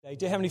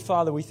Dear Heavenly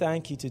Father, we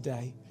thank you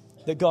today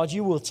that, God,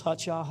 you will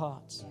touch our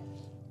hearts.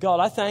 God,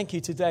 I thank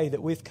you today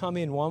that we've come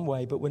in one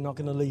way, but we're not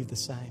going to leave the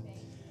same.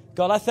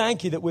 God, I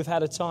thank you that we've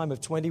had a time of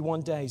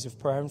 21 days of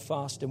prayer and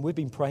fasting. We've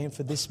been praying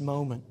for this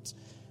moment,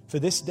 for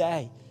this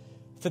day,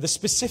 for the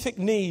specific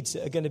needs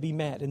that are going to be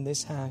met in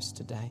this house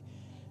today.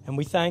 And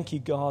we thank you,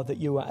 God, that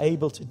you are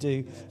able to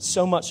do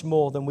so much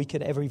more than we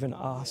could ever even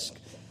ask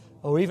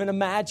or even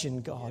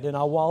imagine, God, in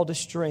our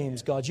wildest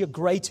dreams. God, you're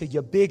greater,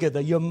 you're bigger,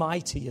 you're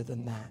mightier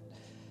than that.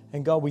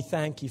 And God, we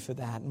thank you for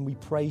that, and we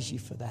praise you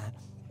for that.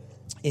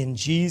 In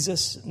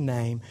Jesus'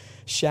 name,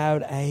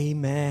 shout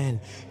amen.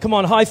 Come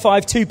on, high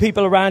five two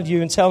people around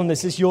you and tell them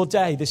this is your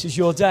day. This is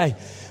your day.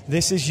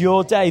 This is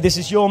your day. This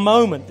is your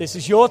moment. This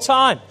is your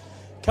time.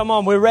 Come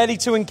on, we're ready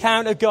to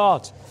encounter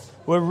God.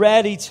 We're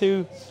ready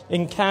to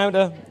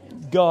encounter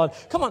God.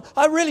 Come on,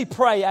 I really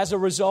pray as a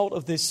result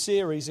of this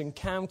series,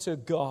 Encounter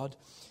God,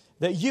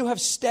 that you have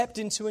stepped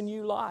into a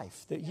new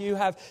life, that you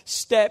have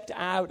stepped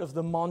out of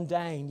the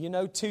mundane. You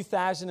know,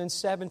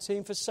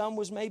 2017 for some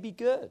was maybe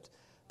good.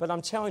 But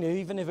I'm telling you,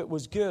 even if it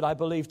was good, I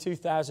believe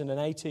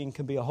 2018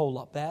 can be a whole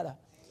lot better.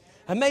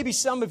 And maybe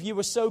some of you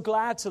were so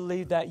glad to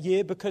leave that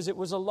year because it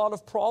was a lot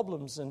of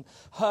problems and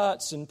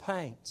hurts and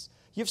pains.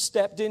 You've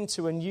stepped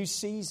into a new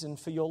season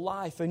for your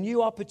life, a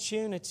new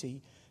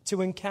opportunity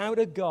to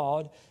encounter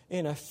God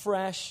in a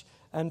fresh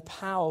and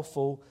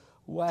powerful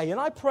way. And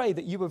I pray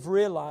that you have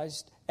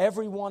realized,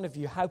 every one of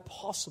you, how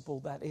possible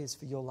that is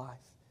for your life.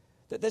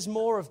 That there's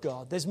more of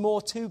God. There's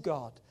more to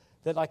God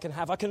that I can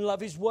have. I can love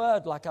His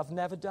Word like I've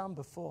never done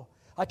before.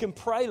 I can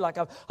pray like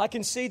I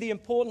can see the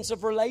importance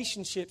of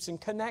relationships and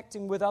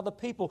connecting with other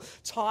people,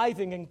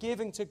 tithing and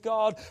giving to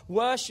God,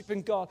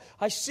 worshiping God.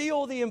 I see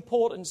all the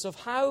importance of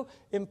how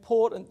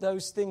important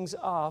those things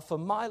are for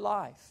my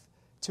life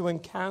to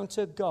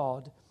encounter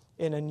God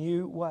in a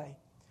new way.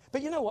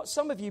 But you know what?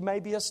 Some of you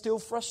maybe are still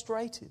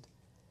frustrated.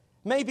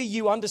 Maybe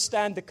you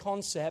understand the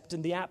concept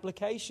and the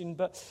application,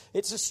 but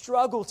it's a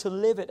struggle to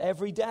live it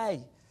every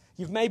day.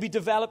 You've maybe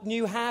developed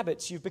new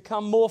habits. You've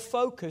become more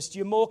focused.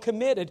 You're more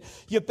committed.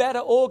 You're better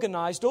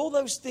organized. All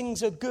those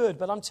things are good,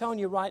 but I'm telling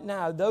you right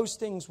now, those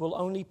things will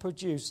only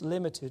produce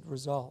limited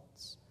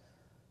results.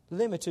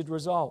 Limited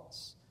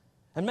results.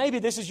 And maybe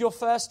this is your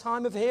first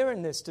time of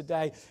hearing this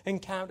today.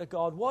 Encounter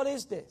God. What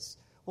is this?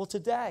 Well,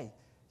 today,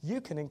 you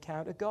can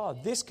encounter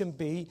God. This can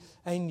be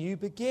a new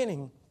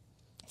beginning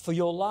for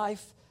your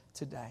life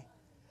today.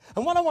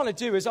 And what I want to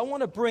do is I want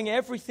to bring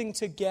everything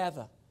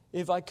together,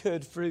 if I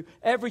could, through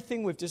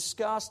everything we've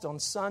discussed on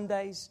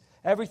Sundays,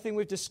 everything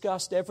we've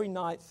discussed every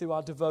night through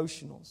our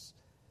devotionals.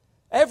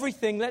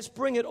 Everything, let's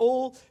bring it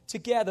all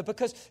together,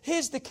 because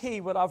here's the key,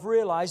 what I've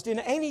realized, in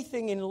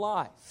anything in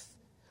life,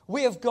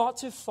 we have got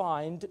to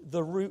find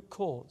the root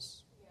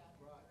cause.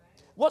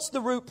 What's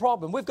the root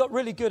problem? We've got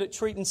really good at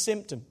treating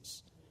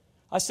symptoms.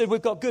 I said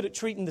we've got good at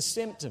treating the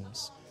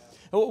symptoms.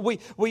 We'll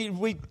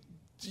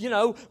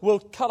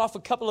cut off a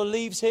couple of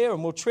leaves here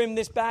and we'll trim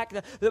this back.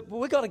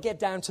 We've got to get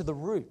down to the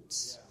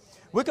roots.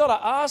 We've got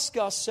to ask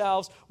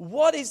ourselves,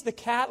 what is the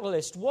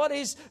catalyst? What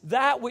is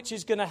that which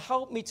is going to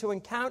help me to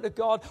encounter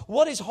God?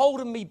 What is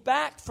holding me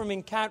back from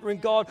encountering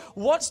God?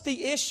 What's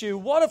the issue?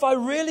 What have I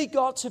really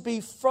got to be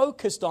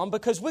focused on?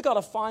 Because we've got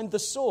to find the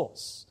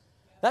source.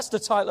 That's the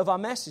title of our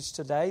message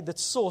today, the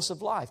source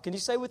of life. Can you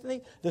say with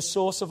me? The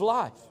source of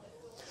life.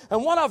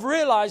 And what I've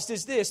realized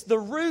is this, the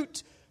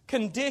root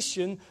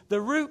condition,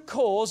 the root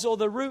cause or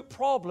the root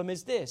problem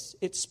is this.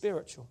 It's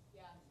spiritual.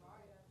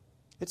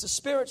 It's a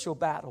spiritual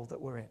battle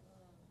that we're in.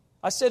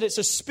 I said it's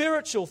a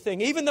spiritual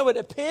thing. Even though it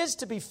appears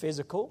to be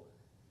physical,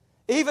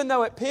 even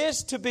though it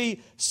appears to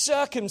be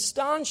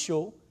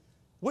circumstantial,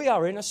 we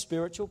are in a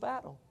spiritual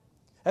battle.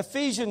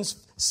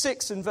 Ephesians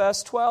 6 and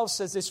verse 12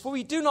 says this, for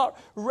we do not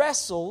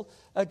wrestle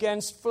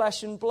against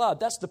flesh and blood.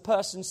 That's the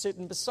person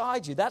sitting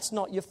beside you. That's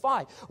not your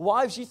fight.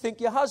 Wives, you think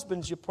your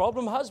husband's your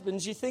problem.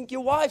 Husbands, you think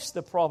your wife's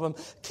the problem.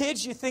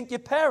 Kids, you think your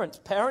parents.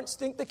 Parents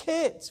think the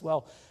kids.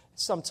 Well,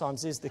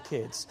 sometimes is the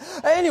kids.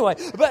 Anyway,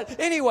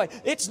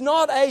 it's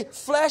not a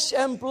flesh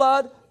and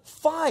blood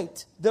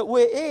fight that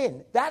we're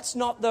in. That's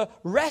not the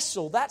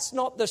wrestle. That's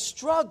not the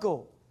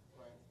struggle.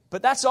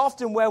 But that's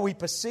often where we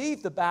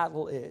perceive the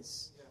battle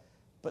is.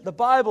 But the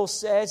Bible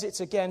says it's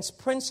against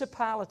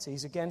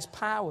principalities, against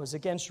powers,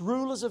 against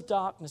rulers of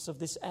darkness of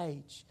this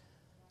age.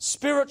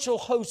 Spiritual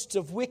hosts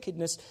of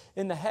wickedness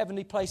in the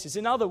heavenly places.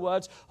 In other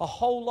words, a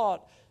whole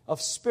lot of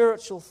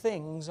spiritual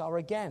things are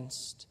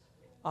against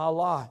our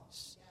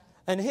lives.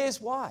 And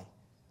here's why.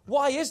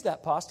 Why is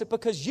that, Pastor?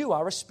 Because you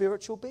are a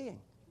spiritual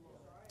being.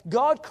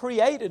 God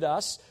created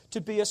us to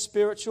be a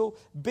spiritual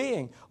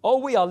being. Oh,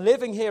 we are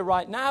living here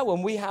right now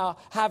and we are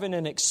having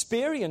an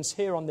experience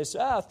here on this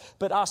earth,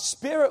 but our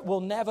spirit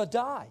will never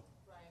die.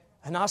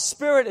 And our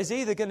spirit is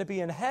either going to be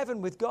in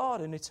heaven with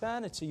God in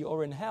eternity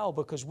or in hell,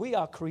 because we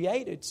are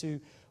created to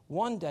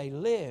one day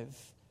live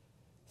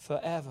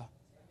forever.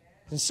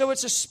 And so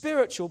it's a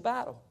spiritual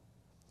battle.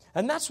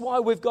 And that's why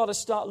we've got to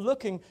start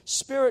looking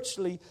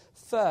spiritually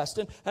first.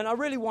 And I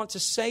really want to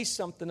say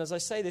something as I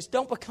say this.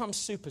 Don't become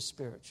super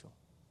spiritual.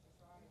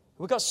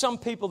 We've got some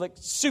people that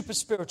are super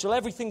spiritual.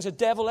 Everything's a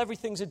devil,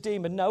 everything's a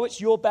demon. No,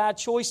 it's your bad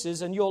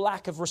choices and your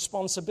lack of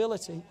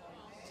responsibility.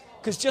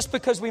 Because just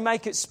because we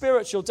make it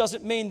spiritual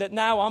doesn't mean that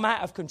now I'm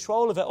out of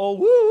control of it all.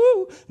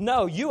 Woo!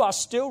 No, you are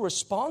still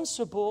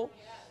responsible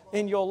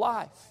in your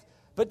life.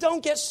 But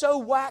don't get so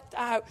whacked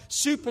out,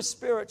 super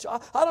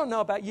spiritual. I don't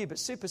know about you, but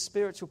super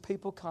spiritual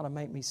people kind of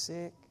make me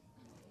sick.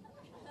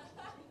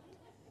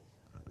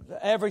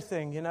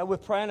 Everything, we're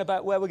praying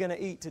about where we're going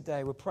to eat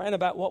today. We're praying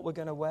about what we're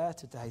going to wear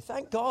today.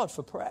 Thank God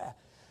for prayer.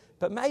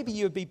 But maybe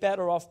you'd be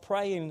better off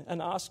praying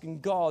and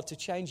asking God to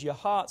change your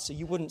heart so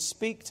you wouldn't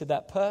speak to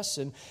that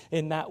person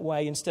in that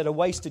way instead of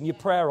wasting your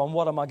prayer on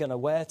what am I going to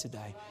wear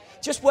today.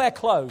 Just wear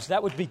clothes.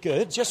 That would be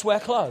good. Just wear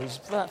clothes.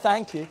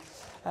 Thank you.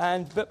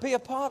 But be a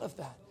part of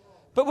that.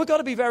 But we've got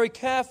to be very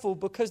careful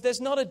because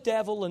there's not a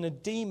devil and a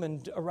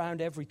demon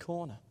around every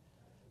corner.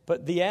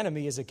 But the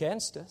enemy is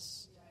against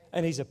us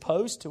and he's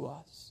opposed to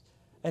us.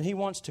 And he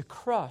wants to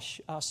crush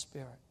our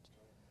spirit.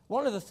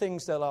 One of the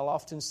things that I'll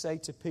often say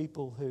to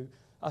people who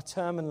are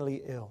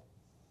terminally ill,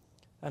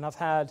 and I've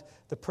had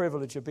the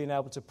privilege of being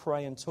able to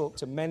pray and talk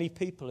to many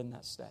people in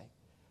that state.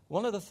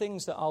 One of the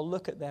things that I'll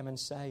look at them and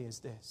say is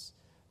this: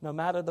 no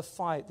matter the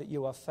fight that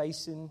you are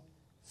facing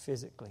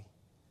physically,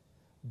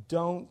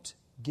 don't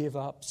give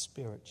up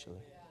spiritually.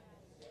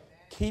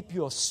 Keep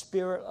your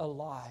spirit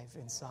alive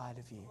inside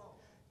of you.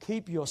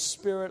 Keep your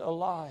spirit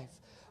alive.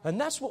 And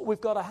that's what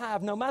we've got to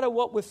have, no matter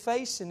what we're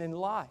facing in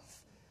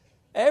life.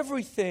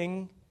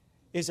 Everything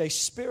is a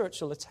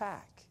spiritual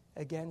attack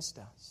against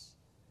us.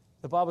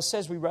 The Bible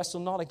says we wrestle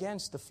not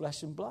against the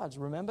flesh and blood.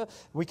 Remember,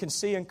 we can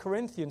see in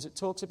Corinthians, it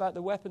talks about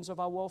the weapons of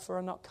our warfare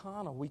are not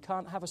carnal. We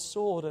can't have a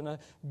sword and a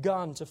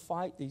gun to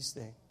fight these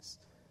things.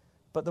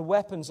 But the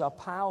weapons are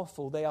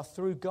powerful. They are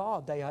through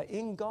God. They are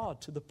in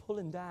God to the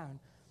pulling down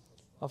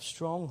of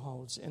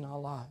strongholds in our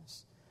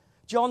lives.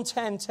 John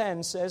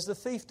 10:10 says, the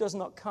thief does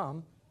not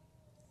come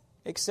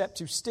except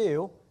to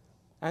steal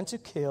and to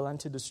kill and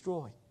to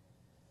destroy.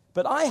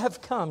 But I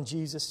have come,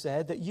 Jesus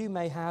said, that you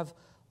may have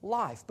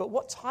life. But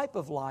what type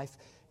of life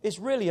is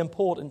really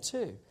important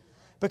too.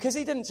 Because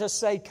he didn't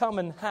just say, come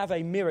and have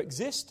a mere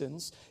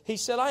existence. He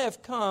said, I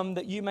have come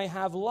that you may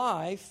have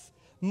life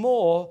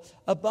more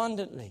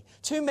abundantly.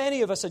 Too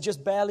many of us are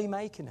just barely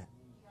making it.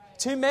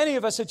 Too many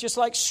of us are just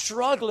like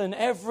struggling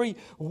every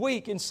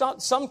week. In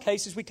some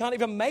cases, we can't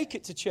even make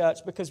it to church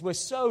because we're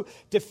so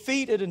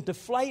defeated and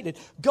deflated.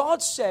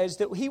 God says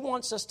that he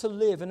wants us to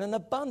live in an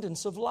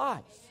abundance of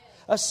life.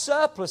 A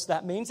surplus,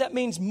 that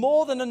means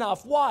more than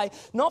enough. Why?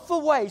 Not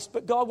for waste,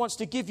 but God wants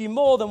to give you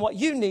more than what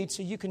you need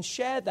so you can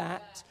share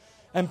that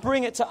and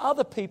bring it to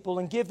other people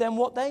and give them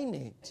what they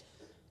need.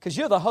 Because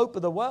you're the hope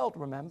of the world,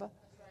 remember?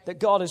 That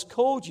God has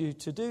called you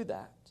to do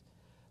that.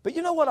 But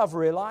you know what I've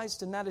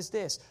realized, and that is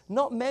this.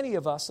 Not many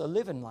of us are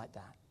living like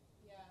that.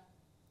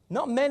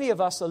 Not many of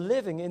us are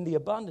living in the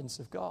abundance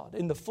of God,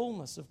 in the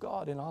fullness of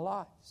God in our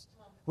lives.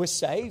 We're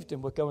saved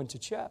and we're going to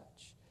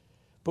church.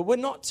 But we're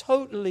not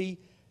totally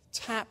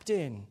tapped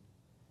in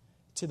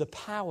to the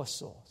power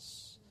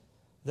source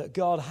that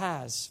God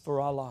has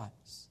for our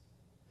lives.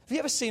 Have you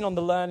ever seen on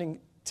the Learning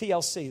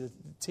TLC, the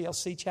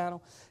TLC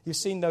channel? You've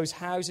seen those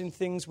housing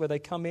things where they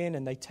come in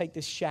and they take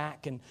this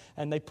shack and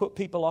they put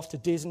people off to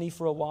Disney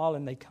for a while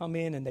and they come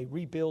in and they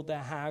rebuild their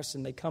house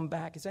and they come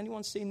back. Has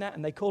anyone seen that?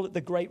 And they call it the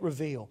Great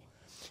Reveal.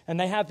 And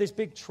they have this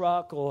big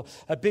truck or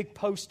a big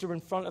poster in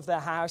front of their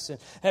house and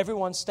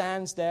everyone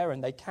stands there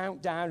and they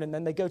count down and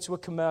then they go to a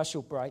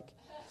commercial break.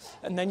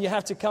 And then you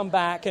have to come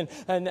back and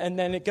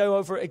then go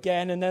over it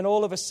again and then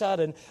all of a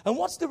sudden. And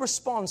what's the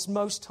response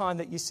most time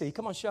that you see?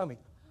 Come on, show me.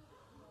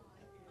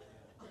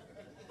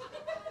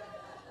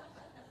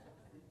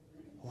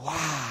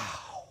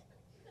 Wow.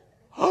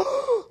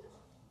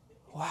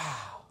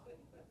 Wow.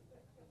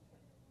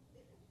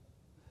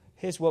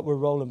 Here's what we're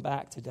rolling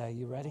back today.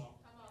 You ready?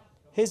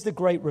 Here's the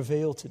great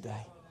reveal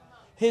today.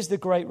 Here's the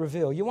great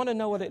reveal. You want to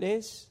know what it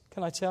is?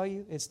 Can I tell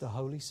you? It's the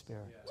Holy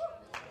Spirit.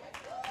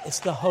 It's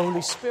the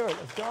Holy Spirit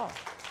of God.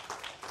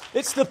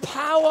 It's the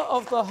power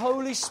of the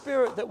Holy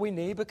Spirit that we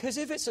need, because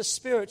if it's a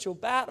spiritual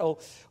battle,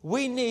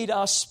 we need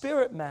our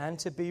spirit man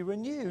to be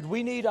renewed.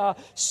 We need our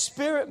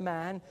spirit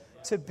man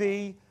to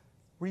be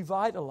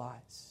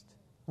revitalized.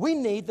 We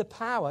need the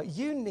power.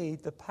 You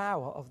need the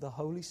power of the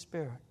Holy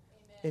Spirit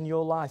in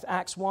your life.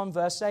 Acts 1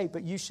 verse 8,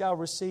 but you shall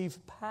receive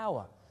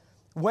power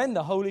when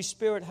the Holy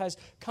Spirit has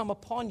come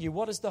upon you.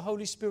 What is the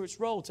Holy Spirit's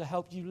role? To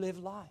help you live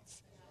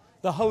life.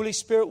 The Holy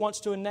Spirit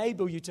wants to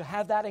enable you to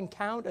have that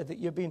encounter that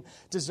you've been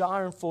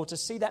desiring for, to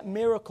see that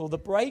miracle, the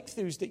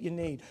breakthroughs that you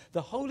need.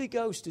 The Holy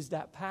Ghost is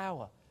that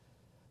power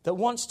that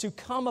wants to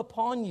come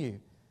upon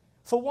you.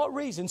 For what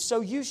reason? So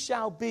you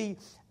shall be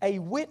a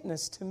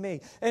witness to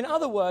me. In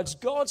other words,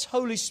 God's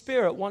Holy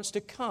Spirit wants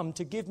to come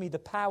to give me the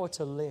power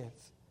to live.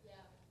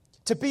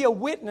 To be a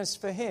witness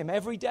for Him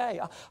every day.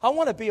 I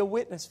want to be a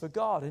witness for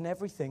God in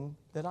everything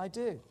that I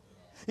do.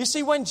 You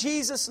see, when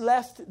Jesus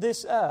left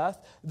this earth,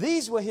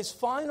 these were His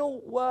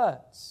final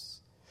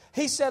words.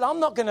 He said, I'm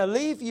not going to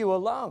leave you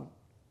alone.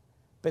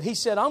 But He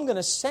said, I'm going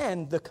to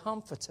send the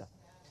Comforter.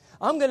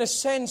 I'm going to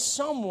send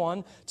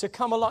someone to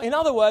come along. In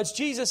other words,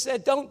 Jesus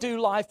said, don't do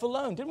life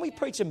alone. Didn't we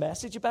preach a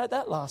message about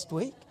that last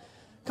week?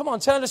 Come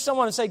on, turn to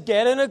someone and say,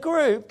 get in a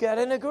group, get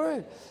in a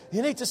group.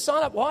 You need to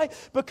sign up. Why?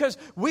 Because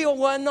we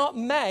were not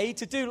made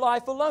to do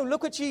life alone.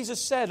 Look what Jesus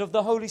said of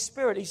the Holy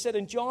Spirit. He said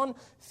in John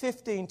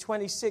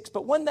 15:26,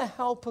 but when the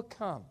Helper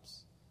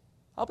comes,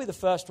 I'll be the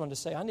first one to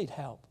say, I need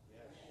help.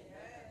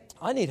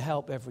 I need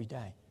help every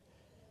day.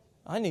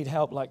 I need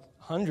help like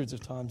hundreds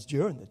of times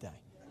during the day.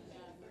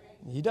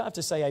 You don't have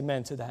to say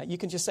amen to that. You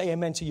can just say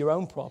amen to your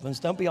own problems.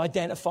 Don't be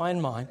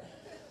identifying mine.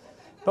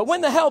 But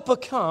when the Helper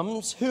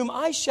comes, whom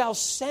I shall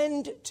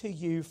send to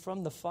you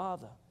from the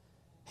Father,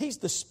 he's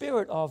the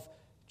Spirit of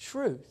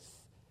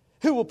truth,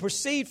 who will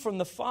proceed from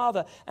the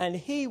Father, and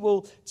he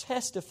will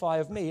testify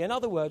of me. In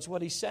other words,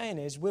 what he's saying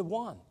is we're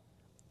one.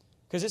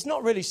 Because it's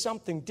not really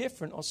something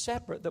different or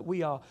separate, that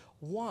we are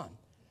one.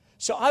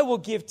 So I will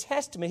give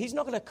testimony. He's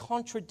not going to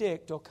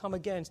contradict or come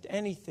against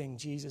anything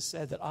Jesus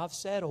said that I've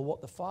said or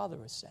what the Father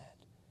has said.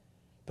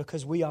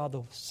 Because we are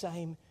the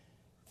same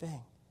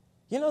thing.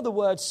 You know the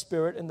word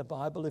Spirit in the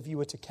Bible, if you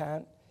were to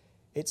count,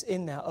 it's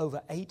in there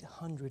over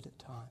 800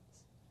 times.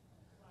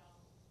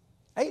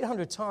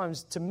 800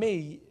 times, to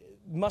me,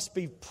 must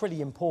be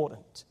pretty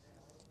important.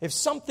 If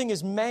something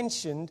is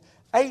mentioned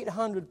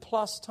 800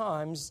 plus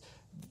times,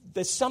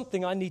 there's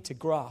something I need to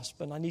grasp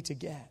and I need to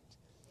get.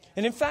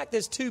 And in fact,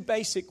 there's two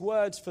basic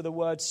words for the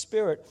word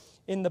Spirit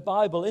in the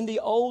Bible. In the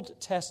Old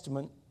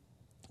Testament,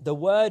 the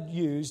word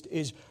used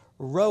is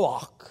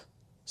roach.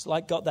 It's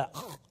like got that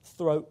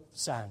throat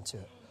sound to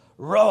it.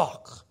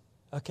 Roach.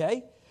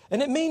 Okay?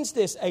 And it means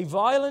this, a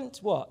violent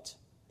what?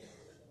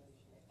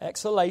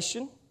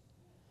 Exhalation,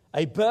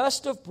 a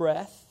burst of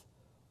breath,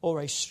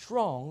 or a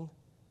strong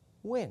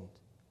wind.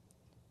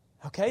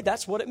 Okay?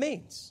 That's what it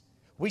means.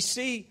 We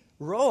see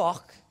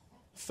roach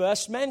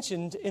first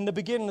mentioned in the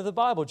beginning of the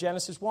Bible,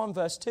 Genesis 1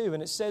 verse 2,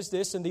 and it says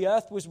this, and the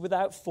earth was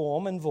without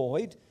form and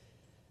void,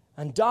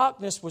 and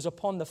darkness was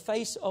upon the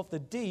face of the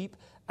deep,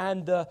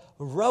 and the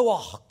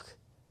Ruach,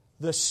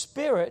 the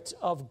Spirit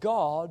of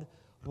God,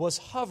 was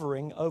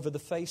hovering over the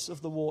face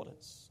of the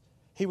waters.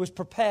 He was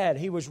prepared,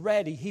 he was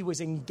ready, he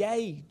was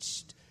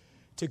engaged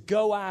to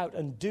go out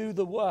and do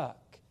the work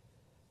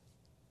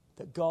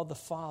that God the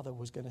Father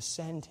was going to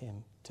send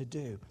him to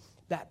do.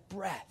 That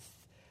breath,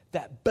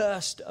 that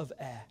burst of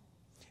air.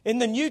 In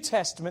the New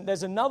Testament,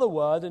 there's another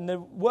word, and the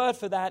word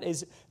for that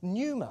is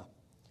pneuma.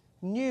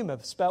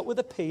 Pneuma, spelled with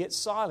a P, it's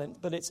silent,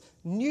 but it's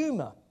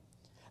pneuma.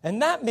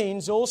 And that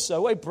means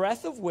also a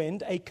breath of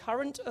wind, a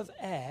current of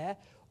air,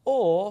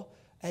 or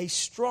a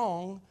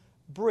strong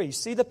breeze.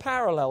 See the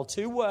parallel,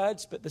 two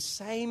words, but the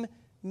same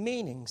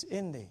meanings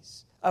in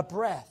these. A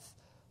breath,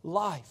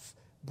 life,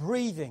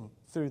 breathing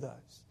through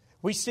those.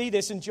 We see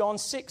this in John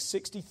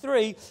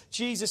 6:63.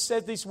 Jesus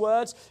said these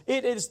words,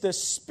 it is the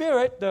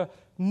Spirit, the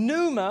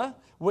pneuma,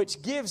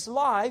 which gives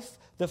life.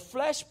 The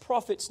flesh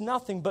profits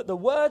nothing, but the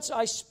words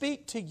I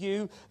speak to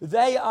you,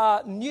 they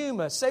are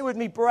pneuma. Say with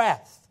me,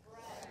 breath.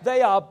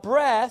 They are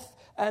breath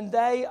and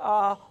they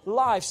are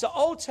life. So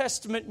Old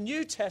Testament,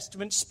 New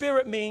Testament,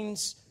 Spirit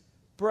means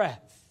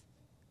breath,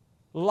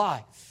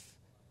 life,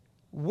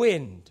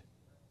 wind,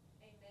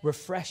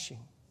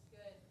 refreshing.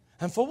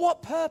 And for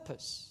what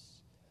purpose?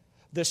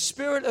 The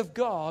Spirit of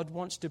God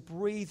wants to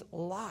breathe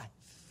life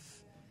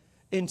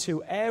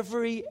into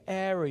every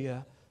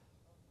area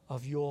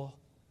of your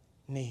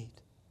need.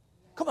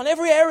 Come on,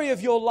 every area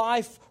of your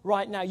life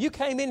right now. You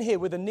came in here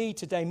with a need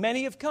today.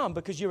 Many have come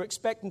because you're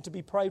expecting to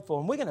be prayed for,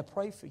 and we're going to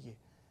pray for you.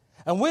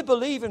 And we're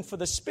believing for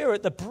the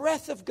Spirit, the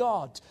breath of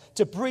God,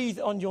 to breathe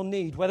on your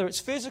need, whether it's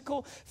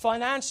physical,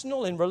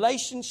 financial, in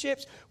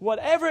relationships,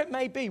 whatever it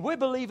may be. We're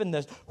believing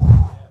this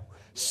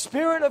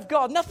Spirit of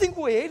God, nothing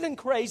weird and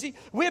crazy.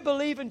 We're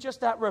believing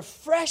just that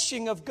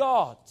refreshing of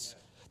God,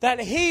 that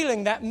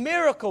healing, that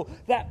miracle,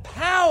 that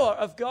power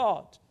of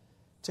God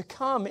to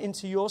come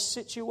into your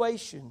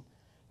situation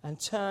and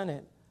turn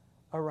it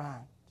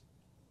around.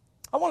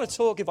 I want to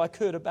talk, if I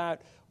could,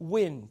 about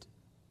wind,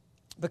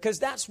 because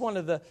that's one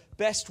of the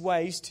best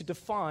ways to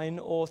define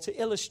or to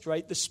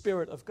illustrate the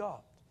Spirit of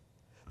God.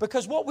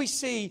 Because what we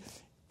see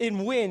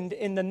in wind,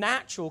 in the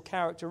natural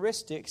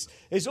characteristics,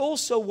 is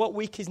also what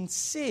we can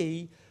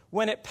see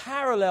when it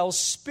parallels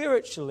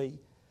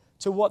spiritually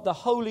to what the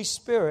Holy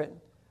Spirit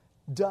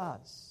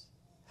does.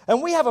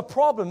 And we have a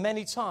problem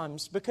many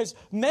times because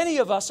many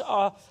of us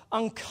are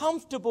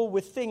uncomfortable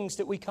with things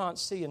that we can't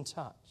see and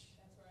touch.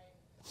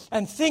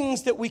 And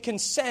things that we can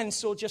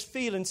sense or just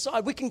feel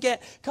inside. We can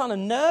get kind of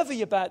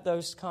nervy about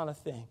those kind of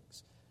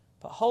things.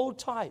 But hold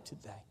tight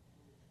today,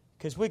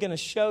 because we're going to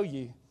show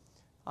you,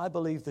 I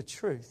believe, the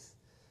truth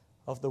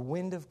of the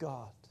wind of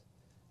God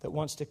that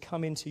wants to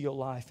come into your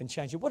life and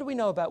change it. What do we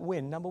know about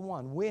wind? Number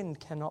one, wind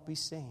cannot be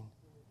seen.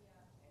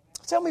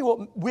 Tell me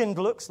what wind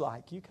looks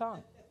like. You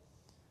can't.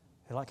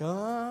 You're like,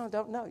 oh, I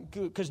don't know.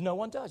 Because no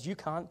one does. You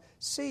can't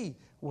see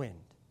wind.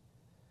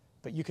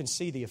 But you can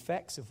see the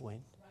effects of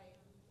wind.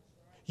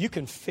 You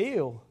can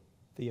feel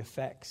the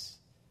effects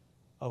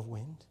of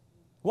wind.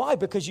 Why?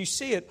 Because you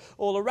see it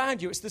all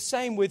around you. It's the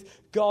same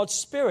with God's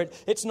Spirit.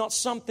 It's not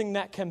something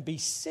that can be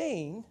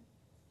seen,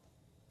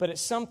 but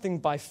it's something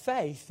by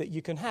faith that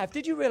you can have.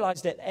 Did you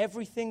realize that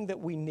everything that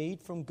we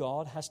need from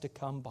God has to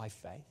come by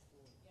faith?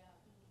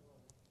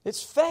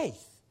 It's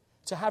faith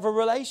to have a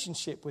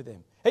relationship with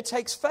Him. It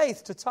takes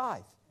faith to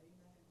tithe.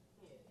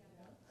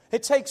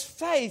 It takes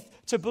faith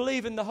to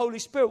believe in the Holy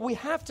Spirit. We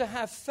have to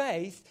have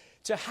faith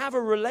to have a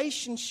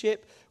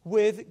relationship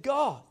with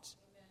God.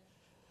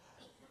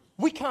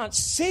 We can't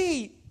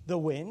see the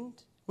wind.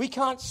 We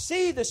can't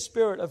see the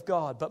Spirit of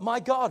God. But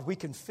my God, we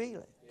can feel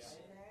it.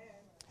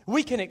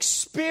 We can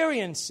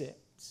experience it.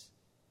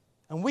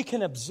 And we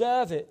can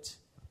observe it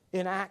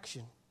in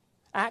action.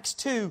 Acts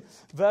 2,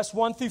 verse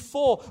 1 through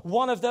 4,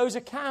 one of those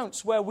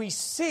accounts where we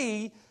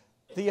see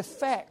the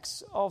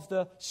effects of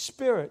the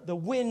Spirit, the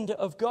wind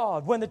of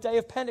God. When the day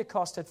of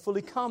Pentecost had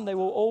fully come, they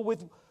were all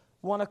with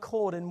one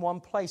accord in one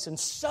place. And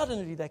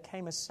suddenly there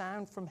came a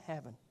sound from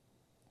heaven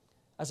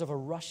as of a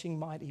rushing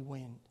mighty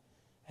wind.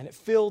 And it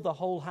filled the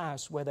whole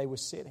house where they were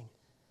sitting.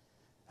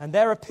 And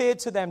there appeared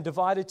to them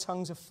divided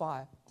tongues of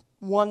fire.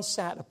 One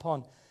sat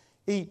upon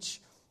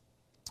each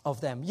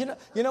of them. You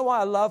know why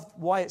I love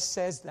why it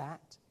says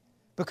that?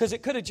 Because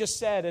it could have just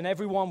said, and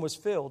everyone was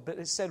filled, but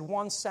it said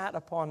one sat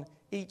upon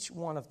each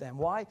one of them.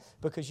 Why?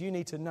 Because you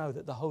need to know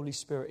that the Holy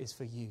Spirit is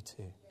for you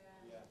too.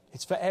 Yeah.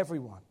 It's for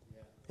everyone.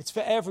 Yeah. It's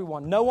for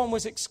everyone. No one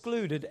was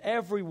excluded.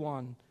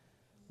 Everyone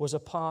was a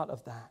part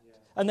of that. Yeah.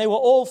 And they were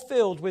all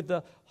filled with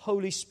the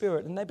Holy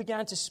Spirit. And they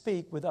began to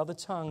speak with other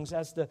tongues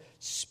as the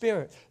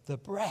Spirit, the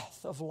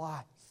breath of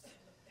life,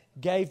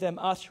 gave them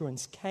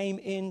utterance, came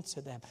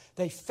into them.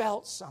 They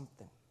felt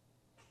something.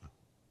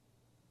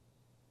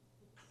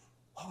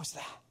 What was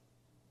that?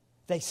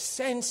 They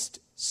sensed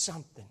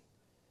something.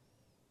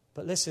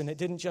 But listen, it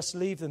didn't just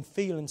leave them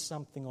feeling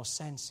something or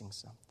sensing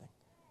something.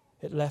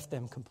 It left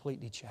them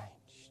completely changed.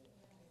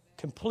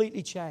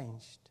 Completely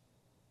changed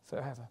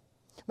forever.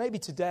 Maybe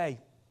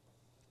today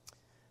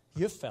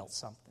you've felt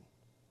something.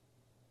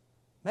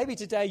 Maybe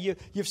today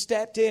you've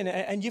stepped in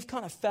and you've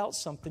kind of felt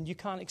something. You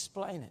can't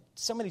explain it.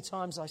 So many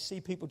times I see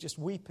people just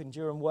weeping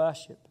during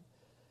worship.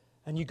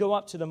 And you go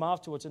up to them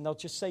afterwards and they'll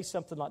just say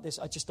something like this: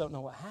 I just don't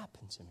know what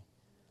happened to me.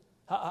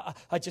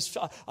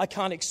 I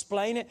can't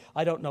explain it.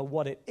 I don't know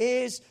what it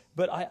is,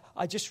 but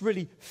I just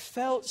really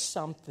felt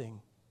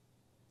something.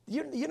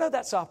 You know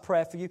that's our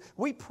prayer for you.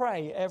 We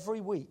pray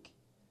every week,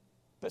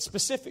 but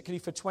specifically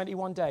for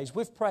 21 days.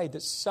 We've prayed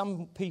that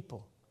some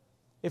people,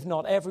 if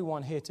not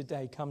everyone here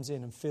today, comes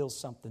in and feels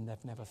something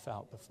they've never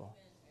felt before.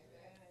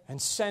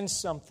 And sends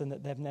something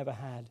that they've never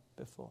had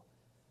before.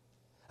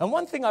 And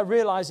one thing I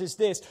realize is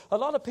this: a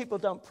lot of people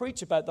don't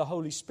preach about the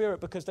Holy Spirit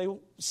because they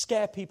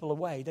scare people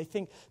away. They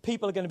think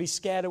people are going to be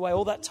scared away,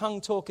 all that tongue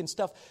talk and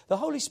stuff. The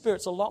Holy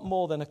Spirit's a lot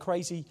more than a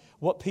crazy,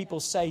 what people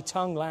say,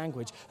 tongue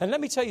language. And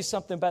let me tell you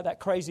something about that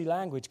crazy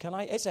language.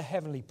 It's a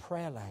heavenly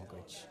prayer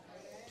language.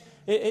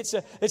 It's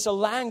a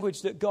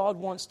language that God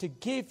wants to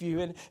give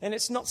you. And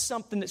it's not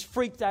something that's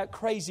freaked out,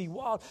 crazy,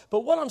 wild. But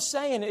what I'm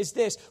saying is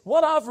this: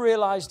 what I've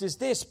realized is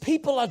this: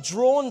 people are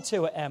drawn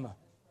to it, Emma.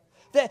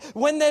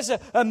 When there's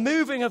a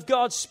moving of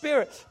God's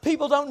Spirit,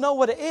 people don't know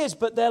what it is,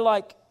 but they're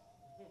like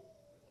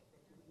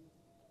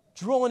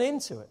drawn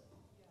into it.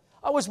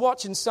 I was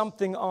watching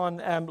something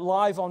on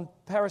live on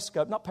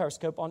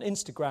on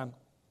Instagram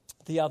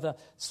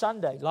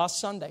last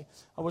Sunday.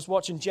 I was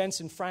watching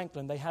Jensen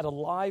Franklin. They had a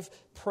live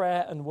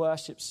prayer and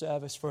worship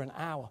service for an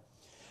hour.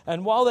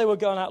 And while they were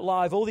going out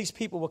live, all these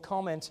people were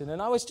commenting. And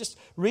I was just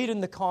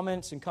reading the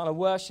comments and kind of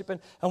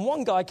worshiping. And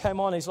one guy came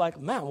on, he's like,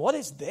 "Man, what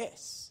is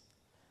this?"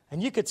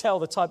 And you could tell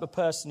the type of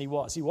person he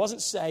was. He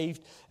wasn't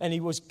saved, and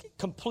he was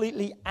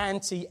completely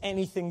anti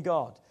anything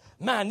God.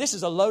 "Man, this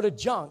is a load of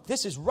junk.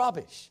 This is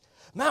rubbish.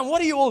 Man,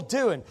 what are you all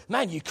doing?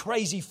 Man, you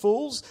crazy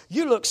fools.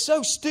 You look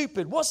so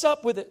stupid. What's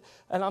up with it?"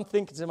 And I'm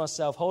thinking to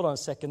myself, hold on a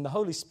second. The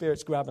Holy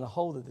Spirit's grabbing a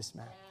hold of this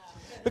man.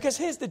 Because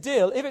here's the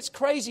deal. If it's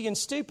crazy and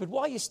stupid,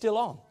 why are you still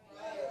on?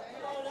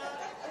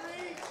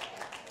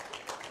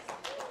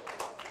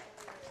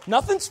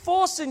 Nothing's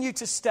forcing you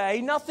to stay.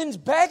 Nothing's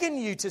begging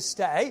you to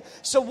stay.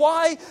 So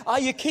why are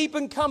you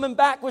keeping coming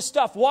back with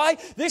stuff? Why?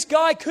 This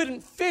guy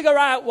couldn't figure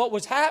out what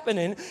was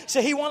happening.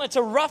 So he wanted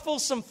to ruffle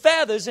some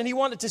feathers and he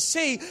wanted to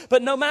see.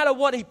 But no matter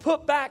what he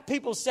put back,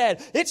 people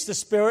said, "It's the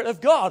Spirit of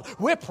God.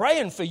 We're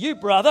praying for you,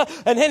 brother."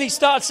 And then he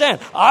starts saying,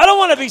 "I don't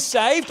want to be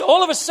saved."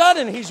 All of a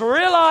sudden, he's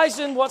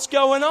realizing what's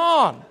going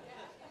on.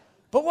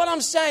 But what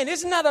I'm saying,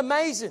 isn't that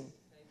amazing?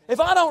 If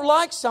I don't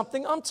like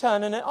something, I'm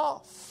turning it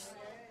off.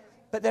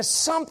 But there's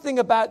something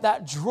about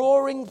that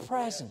drawing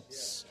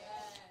presence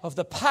of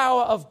the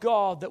power of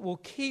God that will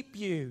keep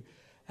you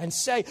and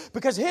say,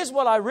 because here's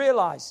what I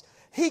realized.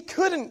 He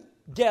couldn't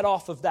get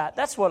off of that.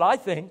 That's what I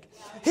think.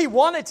 He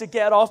wanted to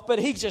get off, but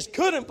he just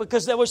couldn't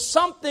because there was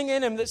something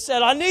in him that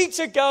said, "I need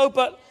to go,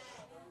 but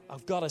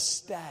I've got to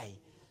stay.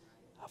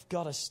 I've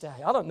got to stay."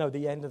 I don't know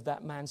the end of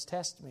that man's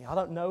testimony. I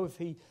don't know if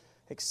he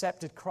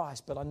accepted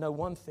Christ, but I know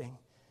one thing.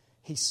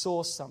 He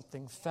saw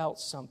something, felt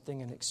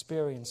something, and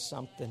experienced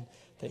something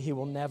that he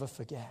will never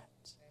forget.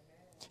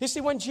 You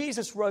see, when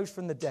Jesus rose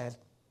from the dead,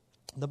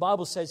 the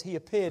Bible says he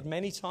appeared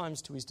many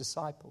times to his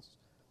disciples.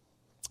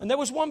 And there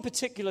was one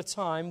particular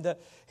time that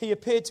he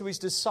appeared to his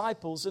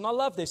disciples, and I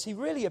love this. He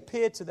really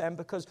appeared to them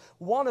because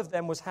one of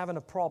them was having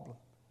a problem.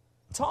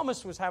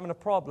 Thomas was having a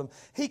problem.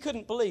 He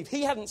couldn't believe.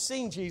 He hadn't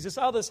seen Jesus,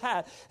 others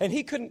had, and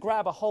he couldn't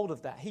grab a hold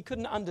of that. He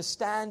couldn't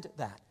understand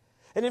that.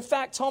 And in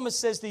fact, Thomas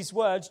says these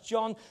words,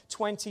 John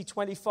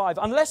 20:25,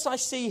 unless I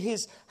see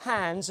his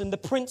hands and the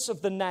prints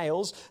of the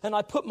nails, and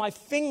I put my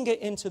finger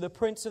into the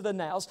prints of the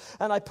nails,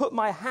 and I put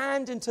my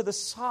hand into the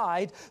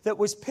side that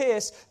was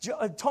pierced,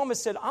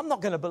 Thomas said, I'm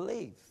not going to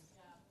believe.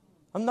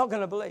 I'm not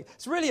going to believe.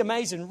 It's really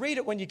amazing. Read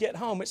it when you get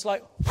home. It's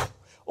like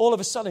all of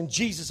a sudden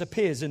Jesus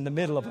appears in the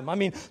middle of them. I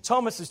mean,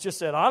 Thomas has just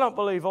said, I don't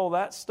believe all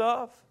that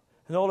stuff.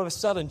 And all of a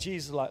sudden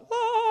Jesus is like,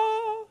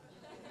 ah.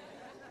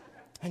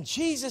 And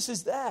Jesus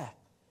is there.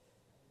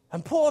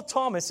 And poor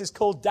Thomas is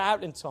called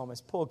Doubting Thomas.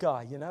 Poor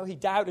guy, you know. He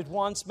doubted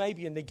once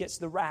maybe and he gets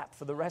the rap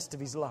for the rest of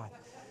his life.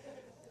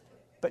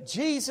 But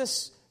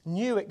Jesus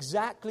knew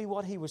exactly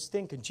what he was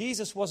thinking.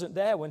 Jesus wasn't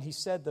there when he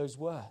said those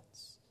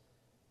words.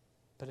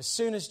 But as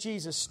soon as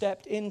Jesus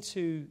stepped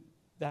into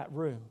that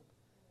room,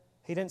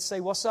 he didn't say,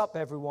 what's up,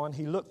 everyone?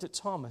 He looked at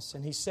Thomas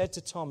and he said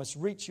to Thomas,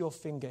 reach your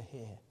finger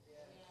here.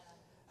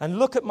 And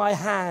look at my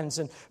hands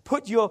and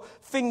put your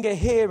finger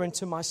here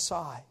into my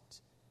side.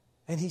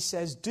 And he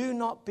says, do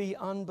not be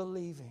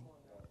unbelieving,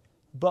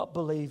 but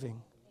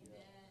believing.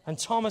 And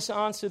Thomas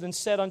answered and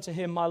said unto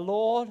him, my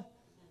Lord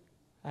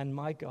and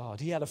my God.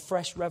 He had a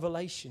fresh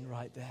revelation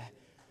right there.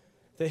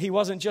 That he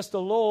wasn't just a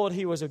Lord,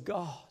 he was a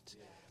God.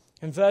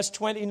 In verse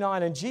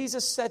 29, and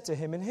Jesus said to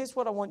him, and here's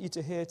what I want you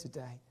to hear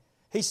today.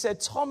 He said,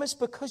 Thomas,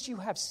 because you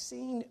have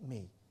seen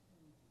me,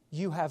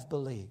 you have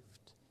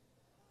believed.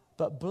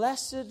 But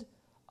blessed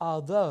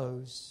are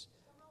those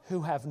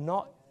who have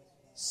not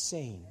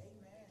seen,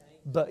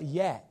 but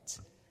yet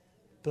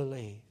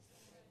believe.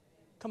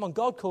 Come on,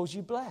 God calls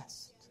you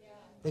blessed.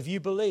 If you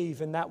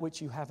believe in that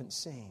which you haven't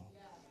seen.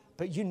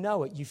 But you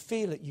know it, you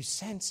feel it, you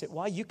sense it.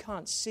 Why? You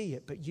can't see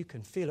it, but you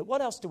can feel it.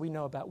 What else do we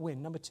know about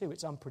wind? Number 2,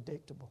 it's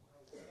unpredictable.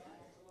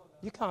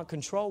 You can't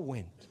control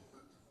wind.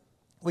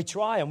 We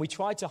try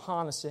to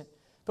harness it.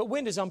 But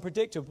wind is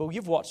unpredictable.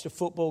 You've watched a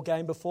football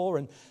game before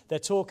and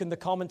the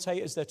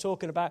commentators, they're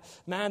talking about,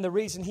 man, the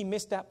reason he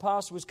missed that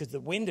pass was because the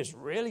wind is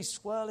really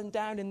swirling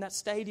down in that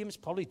stadium. It's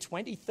probably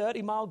 20,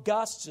 30-mile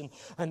gusts.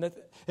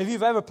 If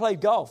you've ever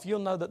played golf, you'll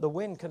know that the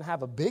wind can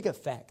have a big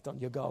effect on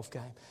your golf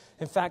game.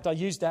 In fact, I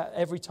use that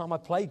every time I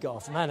play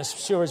golf. Man, it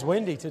sure is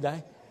windy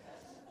today.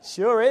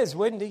 Sure is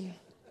windy.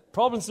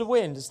 Problem's the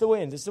wind. It's the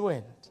wind. It's the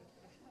wind.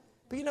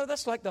 But you know,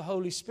 that's like the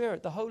Holy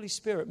Spirit. The Holy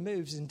Spirit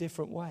moves in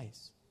different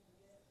ways.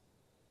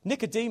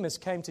 Nicodemus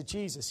came to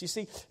Jesus. You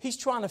see, he's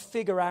trying to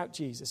figure out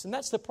Jesus. And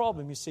that's the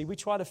problem, you see. We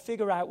try to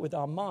figure out with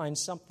our mind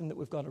something that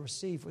we've got to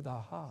receive with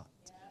our heart.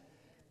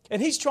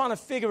 And he's trying to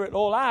figure it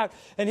all out.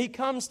 And he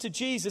comes to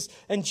Jesus.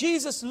 And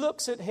Jesus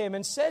looks at him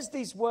and says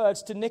these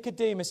words to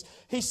Nicodemus.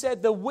 He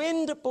said, the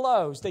wind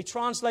blows. They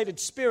translated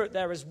spirit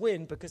there as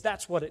wind because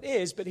that's what it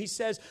is. But he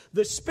says,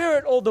 the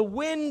spirit or the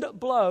wind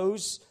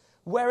blows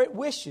where it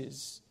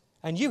wishes.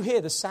 And you hear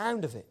the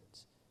sound of it.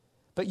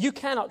 But you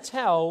cannot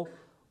tell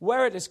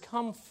where it has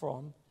come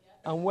from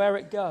and where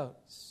it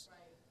goes.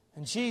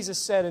 And Jesus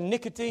said, and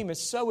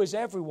Nicodemus, so is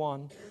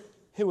everyone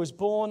who was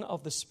born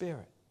of the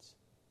Spirit.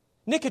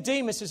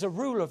 Nicodemus is a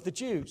ruler of the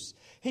Jews.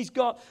 He's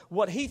got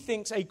what he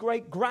thinks a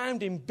great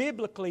grounding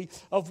biblically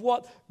of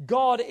what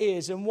God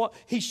is and what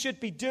he should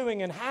be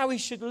doing and how he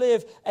should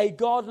live a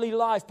godly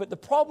life. But the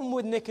problem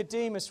with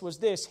Nicodemus was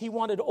this. He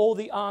wanted all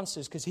the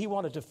answers because he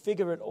wanted to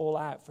figure it all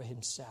out for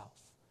himself.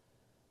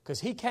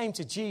 Because he came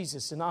to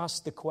Jesus and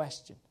asked the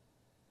question,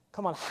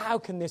 come on, how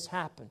can this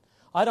happen?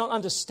 I don't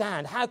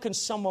understand. How can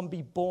someone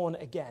be born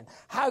again?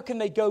 How can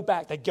they go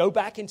back? They go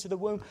back into the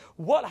womb.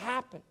 What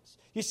happens?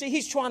 You see,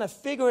 he's trying to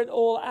figure it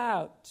all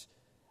out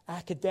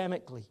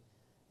academically,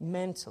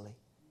 mentally.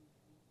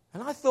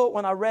 And I thought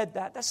when I read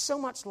that, that's so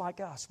much like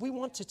us. We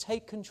want to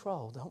take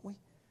control, don't we?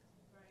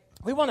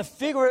 We want to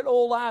figure it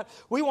all out.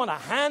 We want to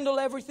handle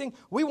everything.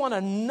 We want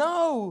to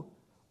know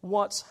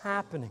what's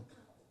happening.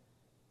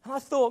 And I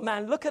thought,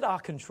 man, look at our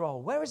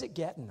control. Where is it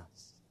getting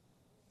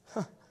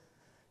us?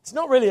 It's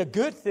not really a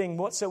good thing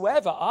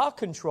whatsoever, our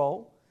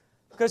control,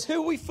 because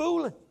who are we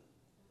fooling?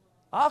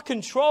 Our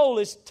control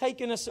is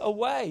taking us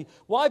away.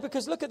 Why?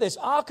 Because look at this.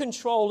 Our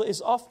control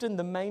is often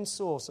the main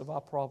source of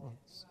our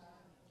problems.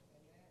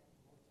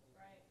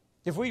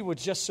 If we would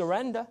just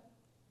surrender,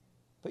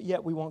 but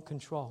yet we want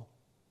control.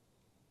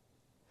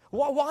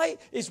 Why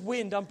is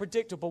wind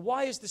unpredictable?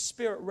 Why is the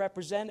Spirit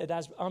represented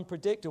as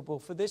unpredictable?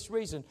 For this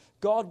reason,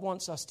 God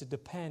wants us to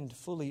depend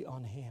fully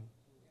on Him.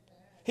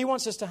 He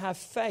wants us to have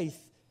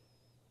faith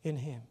in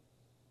Him.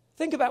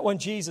 Think about when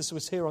Jesus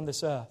was here on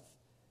this earth.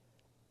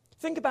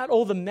 Think about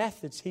all the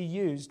methods He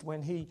used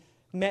when He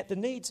met the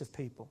needs of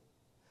people.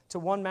 To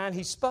one man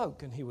He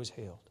spoke and he was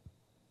healed.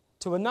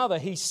 To another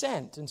He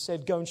sent and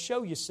said, go and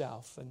show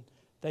yourself, and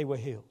they were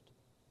healed.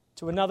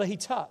 To another He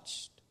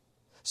touched.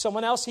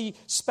 Someone else He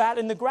spat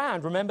in the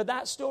ground. Remember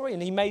that story?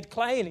 And He made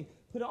clay and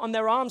He put it on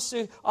their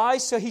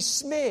eyes, so he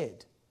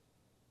smeared.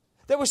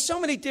 There were so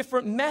many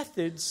different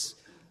methods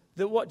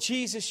that what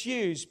Jesus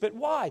used. But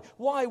why?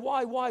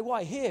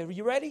 Why? Here, are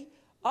you ready?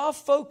 Our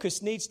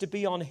focus needs to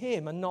be on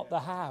him and not the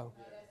how.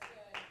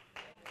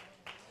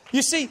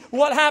 You see,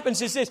 what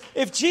happens is this.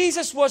 If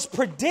Jesus was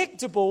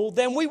predictable,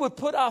 then we would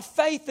put our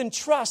faith and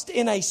trust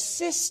in a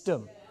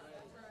system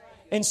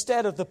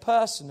instead of the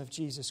person of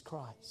Jesus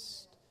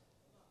Christ.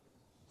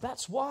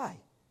 That's why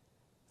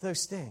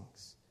those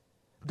things.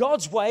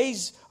 God's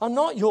ways are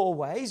not your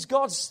ways.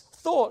 God's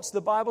thoughts,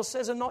 the Bible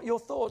says, are not your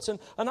thoughts. And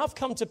I've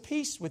come to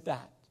peace with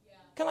that.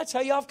 Can I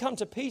tell you, I've come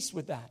to peace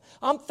with that.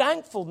 I'm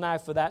thankful now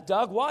for that,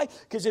 Doug. Why?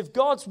 Because if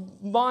God's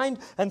mind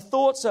and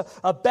thoughts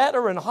are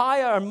better and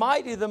higher and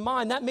mightier than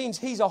mine, that means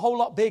he's a whole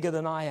lot bigger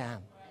than I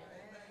am.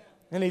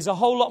 And he's a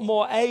whole lot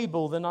more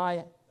able than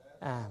I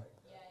am.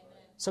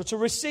 So to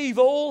receive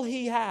all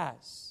he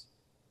has,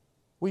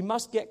 we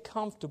must get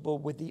comfortable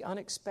with the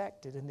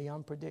unexpected and the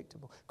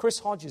unpredictable. Chris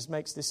Hodges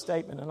makes this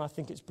statement, and I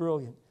think it's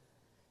brilliant.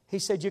 He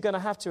said, you're going to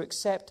have to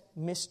accept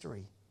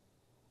mystery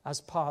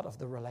as part of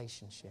the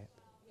relationship.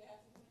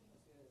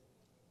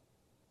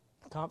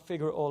 Can't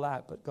figure it all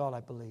out, but God,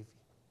 I believe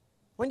you.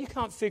 When you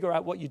can't figure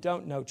out what you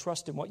don't know,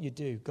 trust in what you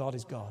do. God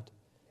is God.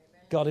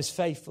 God is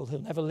faithful. He'll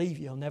never leave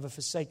you. He'll never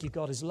forsake you.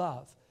 God is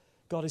love.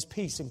 God is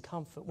peace and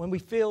comfort. When we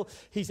feel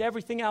he's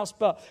everything else,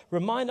 but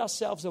remind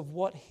ourselves of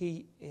what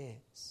he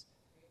is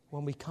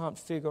when we can't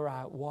figure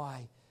out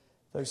why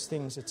those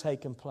things are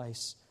taking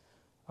place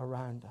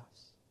around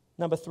us.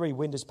 Number 3,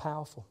 wind is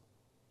powerful.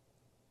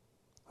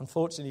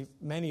 Unfortunately,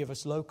 many of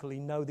us locally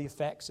know the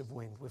effects of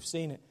wind. We've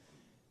seen it.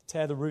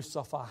 Tear the roofs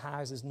off our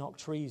houses, knock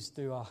trees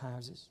through our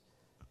houses.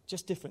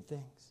 Just different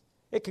things.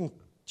 It can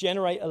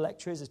generate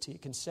electricity.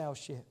 It can sail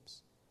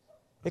ships.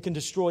 It can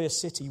destroy a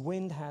city.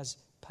 Wind has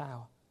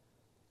power.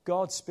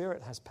 God's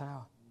Spirit has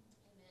power.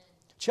 Amen.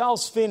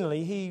 Charles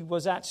Finley, he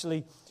was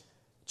actually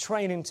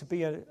training to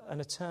be an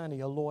attorney,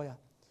 a lawyer,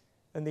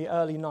 in the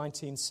early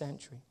 19th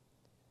century.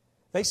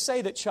 They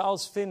say that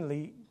Charles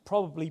Finley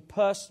probably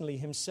personally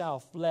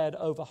himself led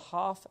over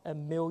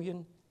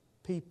 500,000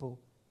 people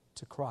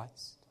to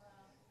Christ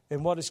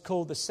in what is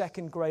called the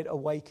Second Great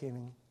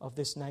Awakening of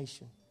this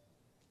nation.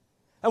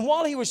 And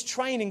while he was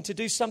training to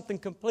do something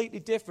completely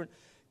different,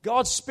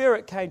 God's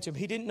Spirit came to him.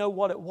 He didn't know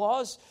what it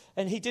was,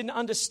 and he didn't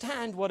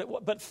understand what it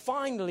was, but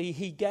finally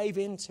he gave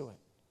in to it.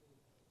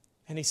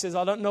 And he says,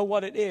 I don't know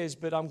what it is,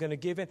 but I'm going to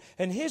give in.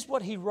 And here's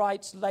what he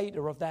writes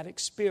later of that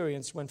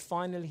experience when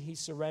finally he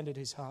surrendered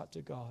his heart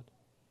to God.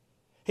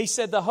 He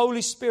said, the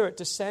Holy Spirit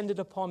descended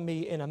upon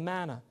me in a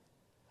manner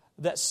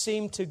that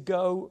seemed to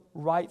go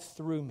right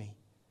through me,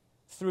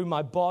 through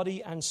my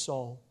body and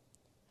soul.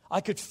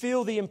 I could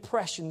feel the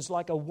impressions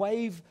like a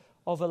wave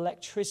of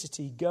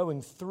electricity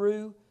going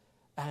through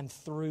and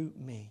through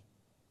me.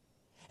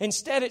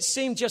 Instead, it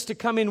seemed just to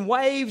come in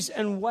waves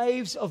and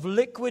waves of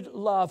liquid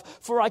love,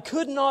 for I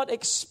could not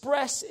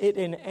express it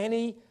in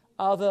any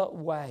other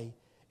way.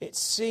 It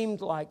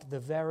seemed like the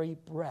very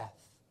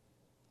breath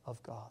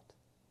of God.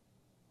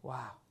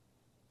 Wow.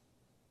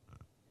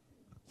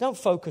 Don't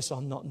focus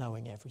on not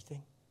knowing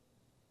everything.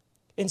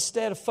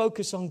 Instead,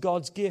 focus on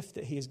God's gift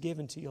that he has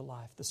given to your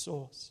life, the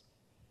source.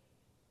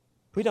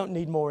 We don't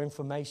need more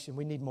information.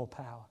 We need more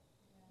power.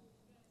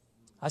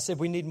 I said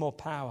we need more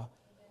power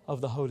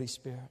of the Holy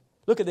Spirit.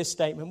 Look at this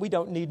statement. We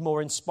don't need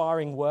more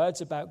inspiring words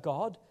about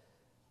God.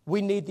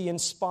 We need the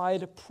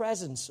inspired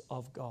presence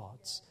of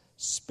God's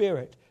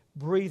Spirit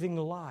breathing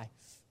life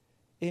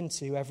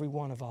into every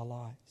one of our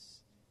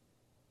lives.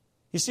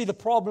 You see, the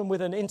problem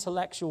with an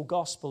intellectual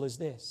gospel is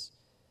this.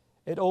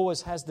 It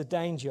always has the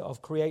danger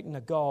of creating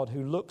a God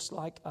who looks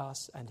like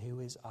us and who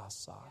is our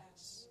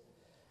size.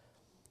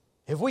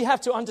 If we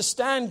have to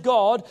understand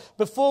God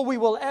before we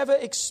will ever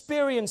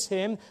experience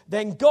him,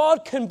 then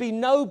God can be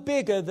no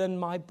bigger than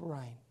my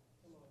brain.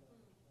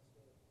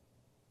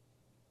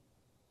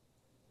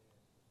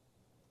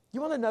 You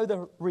want to know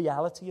the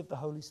reality of the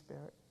Holy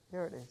Spirit?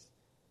 Here it is.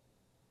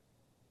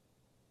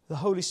 The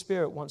Holy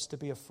Spirit wants to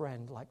be a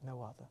friend like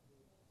no other.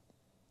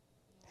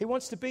 He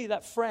wants to be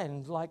that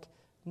friend like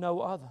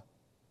no other.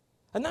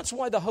 And that's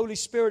why the Holy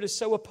Spirit is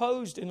so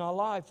opposed in our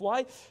life.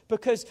 Why?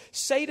 Because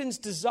Satan's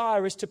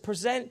desire is to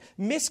present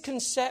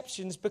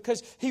misconceptions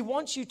because he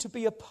wants you to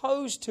be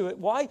opposed to it.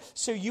 Why?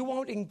 So you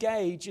won't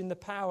engage in the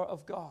power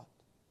of God.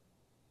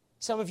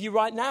 Some of you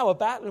right now are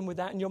battling with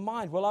that in your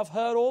mind. Well, I've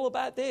heard all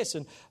about this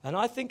and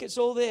I think it's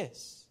all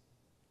this.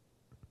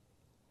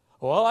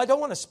 Well, I don't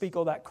want to speak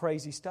all that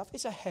crazy stuff.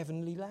 It's a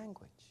heavenly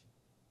language.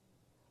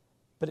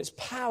 But it's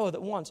power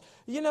that wants.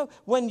 You know,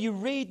 when you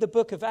read the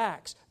book of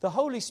Acts, the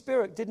Holy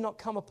Spirit did not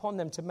come upon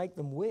them to make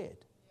them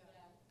weird.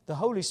 The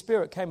Holy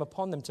Spirit came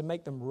upon them to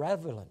make them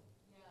relevant.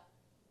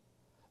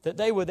 That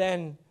they were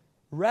then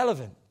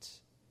relevant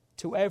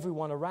to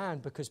everyone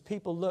around because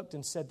people looked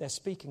and said, they're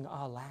speaking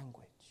our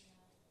language.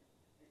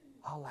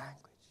 Our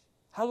language.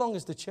 How long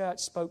has the church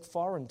spoke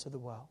foreign to the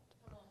world?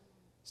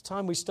 It's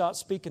time we start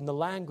speaking the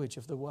language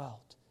of the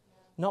world.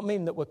 Not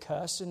meaning that we're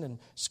cursing and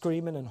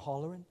screaming and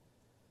hollering,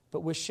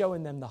 but we're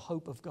showing them the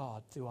hope of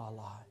God through our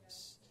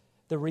lives.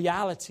 the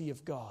reality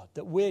of God,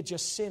 that we're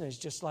just sinners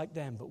just like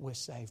them, but we're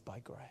saved by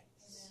grace.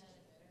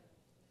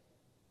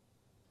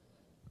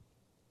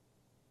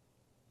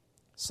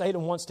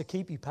 Satan wants to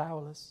keep you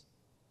powerless.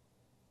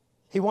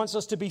 He wants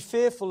us to be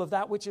fearful of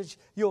that which is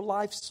your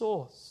life's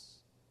source.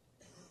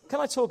 Can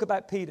I talk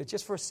about Peter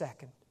just for a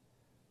second?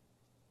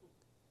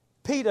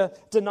 Peter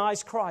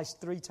denies Christ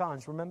 3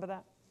 times. Remember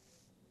that?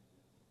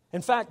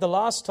 In fact, the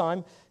last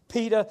time,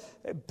 Peter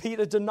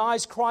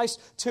denies Christ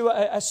to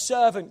a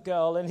servant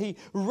girl, and he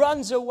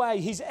runs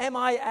away. He's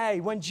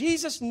MIA. When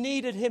Jesus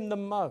needed him the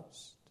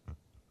most,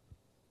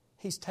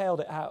 he's tailed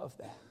it out of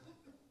there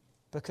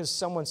because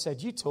someone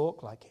said, "You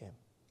talk like him.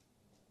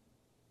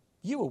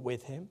 You were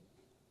with him."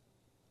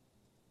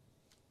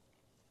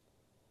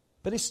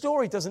 But his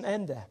story doesn't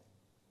end there.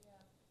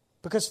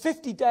 Because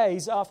 50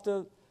 days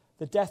after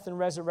the death and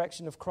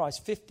resurrection of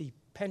Christ, 50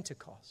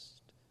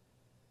 Pentecost.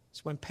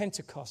 It's when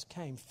Pentecost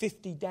came,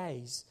 50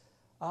 days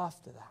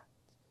after that.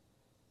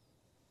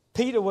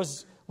 Peter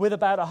was with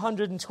about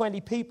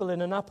 120 people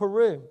in an upper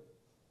room.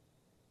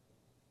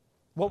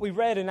 What we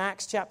read in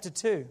Acts chapter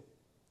 2.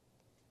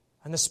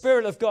 And the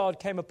Spirit of God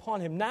came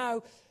upon him.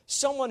 Now,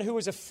 someone who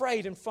was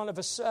afraid in front of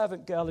a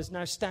servant girl is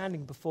now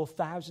standing before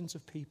thousands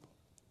of people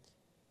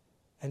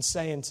and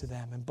saying to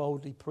them and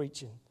boldly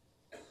preaching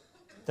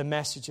the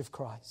message of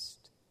Christ.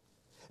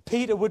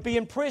 Peter would be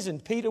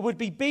imprisoned. Peter would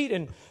be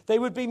beaten. They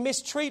would be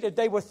mistreated.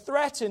 They were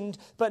threatened,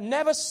 but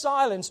never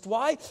silenced.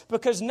 Why?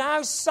 Because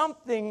now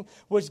something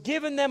was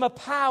given them a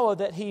power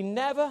that he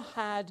never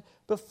had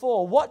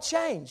before. What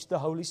changed? The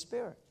Holy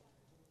Spirit.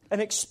 An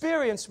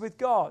experience with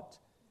God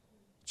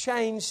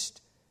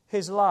changed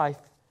his life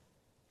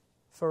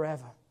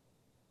forever.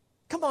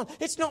 Come on,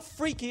 it's not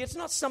freaky. It's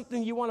not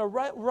something you want to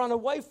run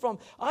away from.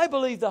 I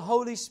believe the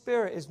Holy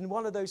Spirit is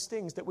one of those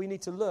things that we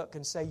need to look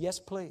and say, yes,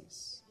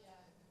 please.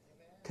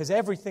 Because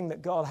everything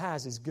that God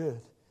has is good.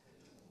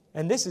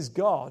 And this is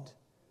God,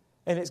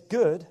 and it's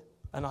good,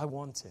 and I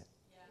want it.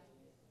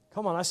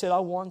 Come on, I said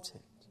I want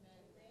it.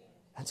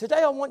 And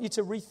today I want you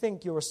to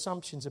rethink your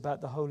assumptions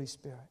about the Holy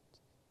Spirit.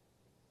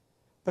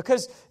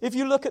 Because if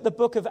you look at the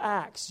book of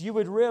Acts, you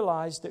would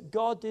realize that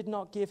God did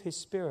not give his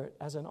Spirit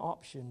as an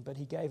option, but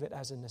he gave it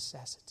as a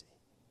necessity.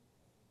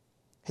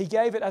 He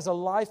gave it as a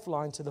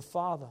lifeline to the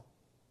Father.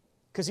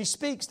 Because he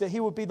speaks that he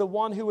would be the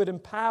one who would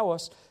empower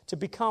us to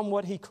become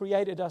what he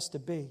created us to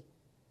be.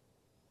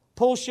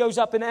 Paul shows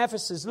up in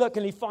Ephesus, look,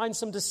 and he finds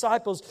some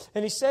disciples,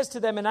 and he says to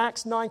them in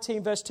Acts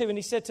 19, verse 2, and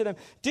he said to them,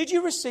 "Did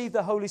you receive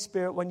the Holy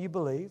Spirit when you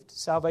believed?"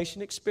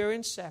 Salvation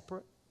experience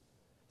separate.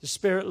 The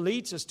Spirit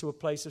leads us to a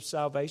place of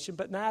salvation,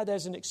 but now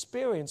there's an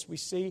experience we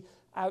see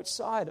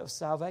outside of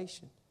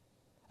salvation.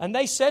 And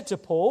they said to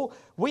Paul,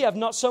 "We have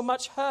not so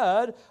much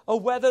heard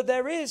of whether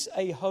there is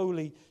a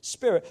Holy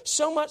Spirit."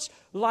 So much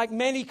like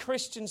many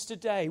Christians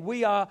today,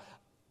 we are,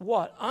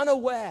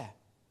 unaware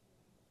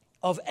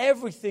of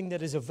everything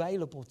that is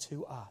available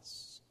to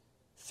us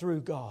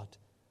through God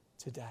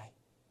today.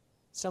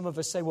 Some of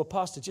us say, "Well,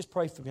 Pastor, just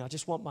pray for me. I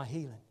just want my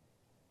healing."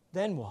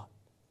 Then what?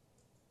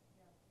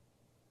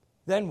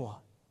 Then what?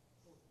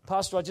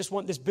 "Pastor, I just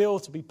want this bill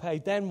to be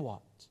paid." Then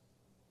what?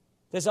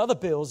 There's other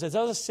bills, there's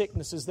other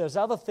sicknesses, there's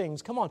other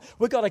things. Come on,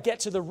 we've got to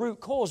get to the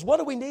root cause. What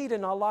do we need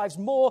in our lives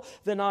more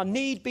than our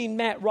need being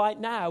met right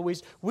now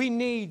is we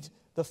need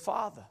the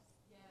Father,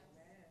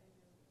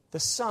 the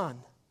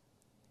Son,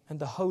 and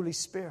the Holy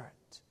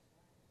Spirit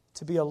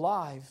to be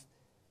alive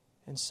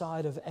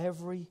inside of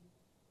every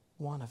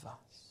one of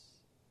us.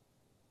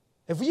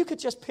 If you could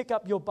just pick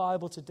up your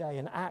Bible today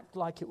and act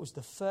like it was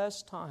the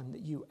first time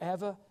that you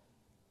ever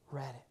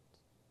read it,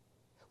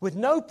 with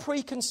no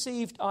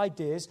preconceived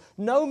ideas,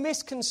 no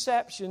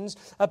misconceptions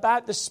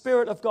about the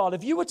Spirit of God.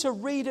 If you were to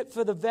read it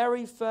for the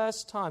very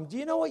first time, do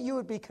you know what you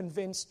would be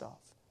convinced of?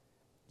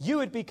 You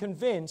would be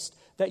convinced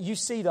that you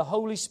see the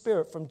Holy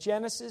Spirit from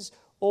Genesis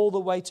all the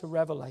way to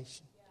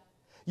Revelation.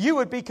 You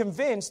would be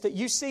convinced that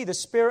you see the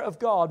Spirit of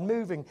God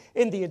moving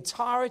in the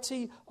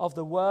entirety of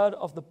the Word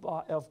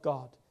of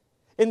God.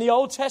 In the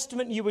Old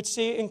Testament, you would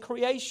see it in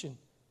creation.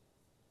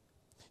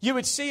 You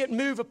would see it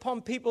move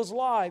upon people's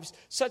lives,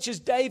 such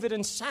as David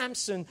and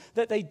Samson,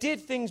 that they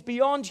did things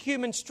beyond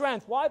human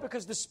strength. Why?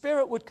 Because the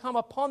Spirit would come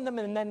upon them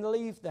and then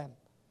leave them.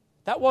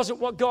 That wasn't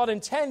what God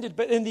intended,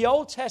 but in the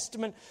Old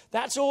Testament,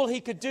 that's all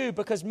he could do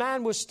because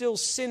man was still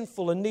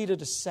sinful and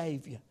needed a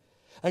Savior.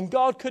 And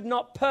God could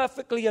not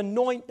perfectly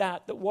anoint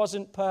that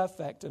wasn't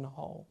perfect and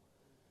whole.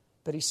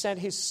 But he sent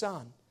his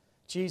Son,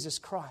 Jesus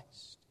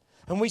Christ.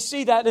 And we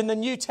see that in the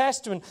New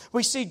Testament.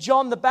 We see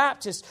John the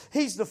Baptist.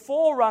 He's the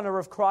forerunner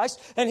of Christ.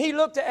 And he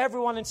looked at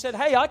everyone and said,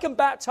 "Hey, I can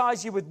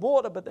baptize you with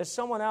water, but there's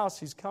someone else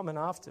who's coming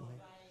after me.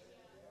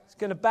 He's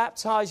going to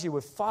baptize you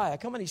with fire."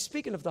 Come on, he's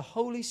speaking of the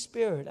Holy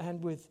Spirit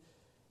and with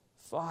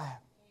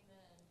fire.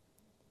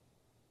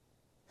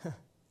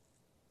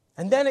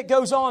 And then it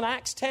goes on,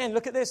 Acts 10,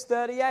 look at this,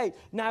 38.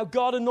 "Now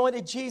God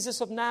anointed Jesus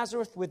of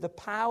Nazareth with the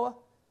power,"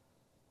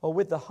 or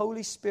with the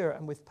Holy Spirit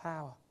and with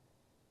power.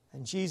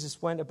 "And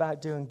Jesus went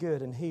about doing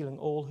good and healing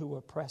all who were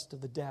oppressed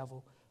of the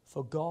devil,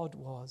 for God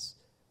was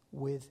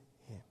with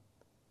him."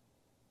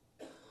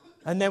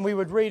 And then we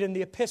would read in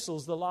the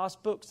epistles, the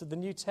last books of the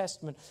New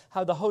Testament,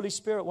 how the Holy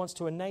Spirit wants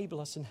to enable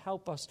us and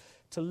help us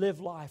to live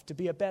life, to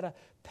be a better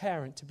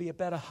parent, to be a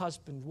better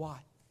husband, wife,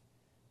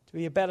 to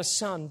be a better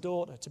son,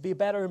 daughter, to be a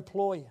better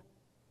employer,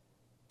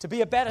 to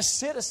be a better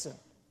citizen,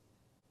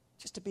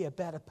 just to be a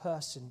better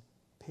person,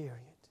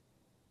 period.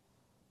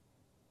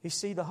 You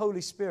see, the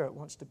Holy Spirit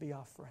wants to be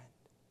our friend,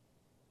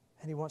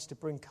 and He wants to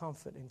bring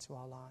comfort into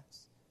our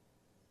lives.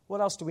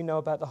 What else do we know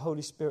about the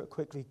Holy Spirit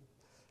quickly?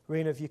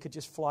 Rena, if you could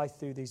just fly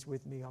through these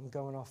with me. I'm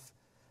going off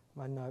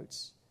my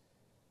notes.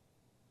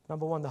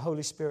 Number one, the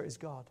Holy Spirit is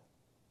God.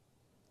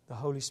 The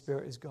Holy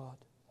Spirit is God.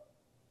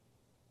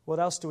 What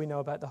else do we know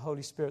about the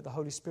Holy Spirit? The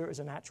Holy Spirit is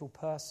an actual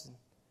person.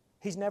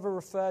 He's never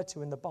referred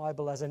to in the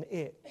Bible as an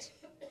it,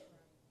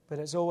 but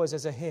it's always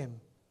as a him,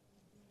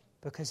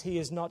 because He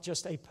is not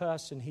just a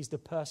person. He's the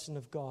person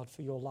of God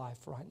for your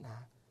life right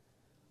now.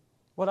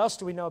 What else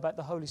do we know about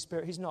the Holy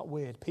Spirit? He's not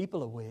weird.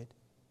 People are weird.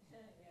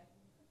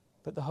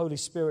 But the Holy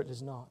Spirit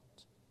is not.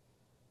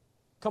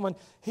 Come on,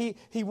 He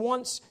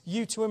wants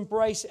you to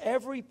embrace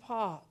every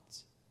part.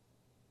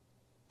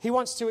 He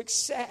wants to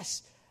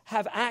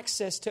have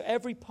access to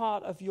every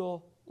part of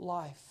your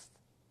life.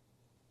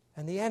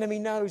 And the enemy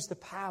knows the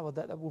power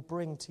that will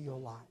bring to your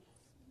life.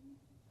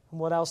 And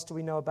what else do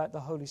we know about the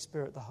Holy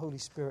Spirit? The Holy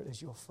Spirit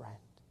is your friend.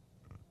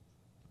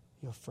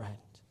 Your friend.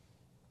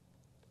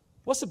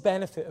 What's the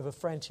benefit of a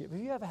friendship? Have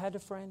you ever had a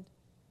friend?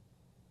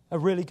 A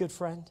really good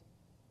friend?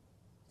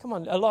 Come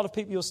on, a lot of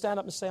people, you'll stand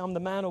up and say, I'm the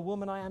man or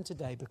woman I am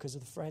today because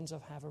of the friends I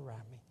have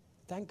around me.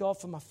 Thank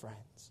God for my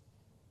friends.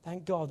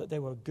 Thank God that they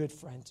were a good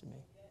friend to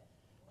me.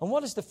 And what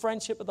does the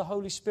friendship of the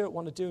Holy Spirit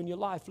want to do in your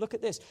life? Look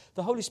at this.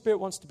 The Holy Spirit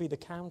wants to be the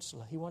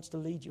counselor. He wants to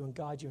lead you and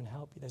guide you and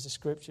help you. There's a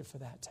scripture for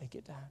that. Take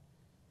it down.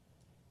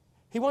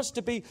 He wants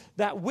to be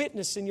that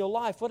witness in your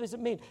life. What does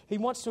it mean? He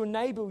wants to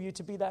enable you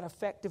to be that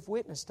effective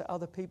witness to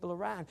other people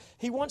around.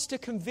 He wants to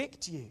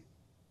convict you.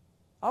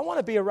 I want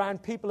to be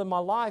around people in my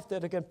life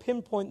that are going to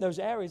pinpoint those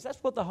areas.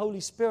 That's what the Holy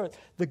Spirit,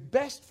 the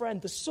best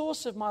friend, the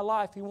source of my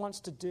life, He wants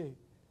to do.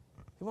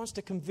 He wants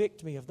to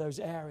convict me of those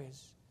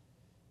areas.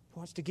 He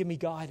wants to give me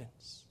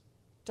guidance.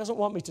 He doesn't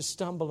want me to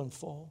stumble and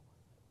fall.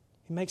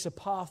 He makes a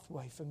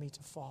pathway for me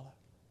to follow.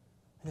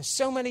 And there's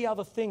so many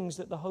other things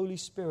that the Holy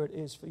Spirit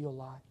is for your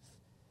life.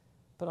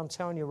 But I'm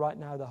telling you right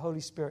now, the Holy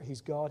Spirit, He's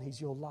God, He's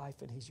your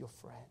life, and He's your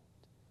friend.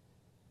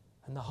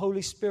 And the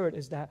Holy Spirit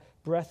is that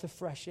breath of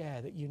fresh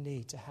air that you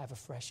need to have a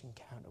fresh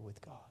encounter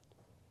with God.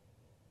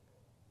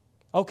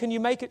 Oh, can you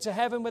make it to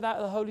heaven without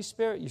the Holy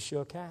Spirit? You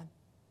sure can.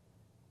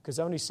 Because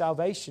only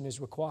salvation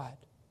is required.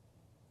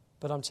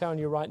 But I'm telling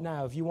you right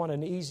now, if you want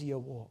an easier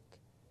walk,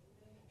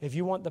 if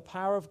you want the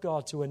power of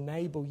God to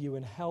enable you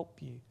and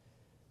help you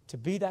to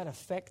be that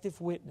effective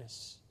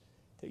witness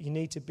that you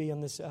need to be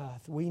on this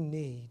earth, we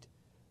need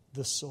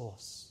the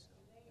source.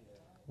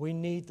 We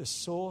need the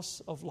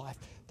source of life.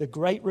 The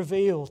great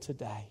reveal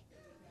today.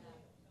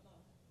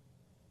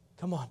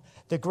 Come on.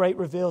 The great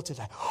reveal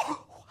today. Wow.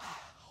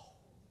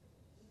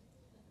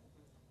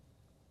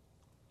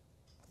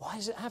 Why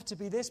does it have to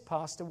be this,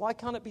 Pastor? Why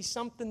can't it be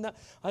something that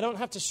I don't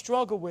have to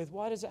struggle with?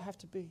 Why does it have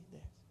to be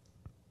this?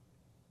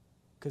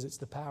 Because it's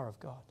the power of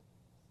God.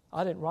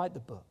 I didn't write the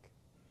book.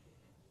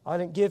 I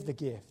didn't give the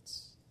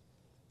gifts.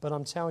 But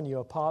I'm telling you,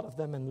 a part of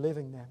them and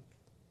living them,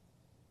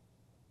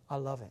 I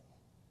love it.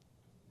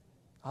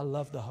 I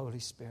love the Holy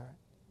Spirit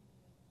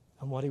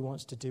and what He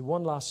wants to do.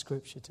 One last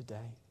scripture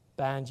today.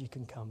 Band, you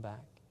can come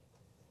back.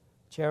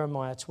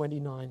 Jeremiah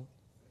 29,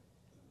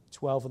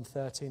 12 and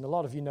 13. A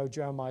lot of you know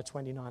Jeremiah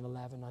 29,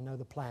 11. I know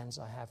the plans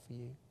I have for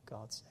you,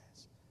 God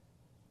says.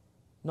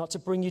 Not to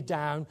bring you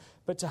down,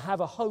 but to have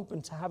a hope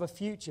and to have a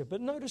future.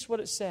 But notice what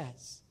it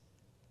says.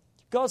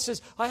 God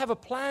says, I have a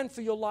plan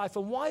for your life.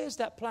 And why is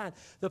that plan?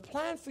 The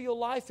plan for your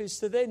life is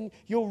so then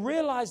you'll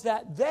realize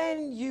that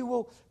then you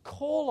will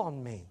call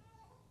on me.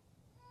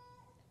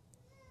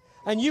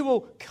 And you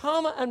will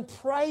come and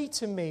pray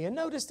to me. And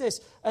notice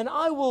this. And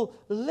I will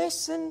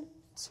listen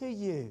to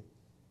you.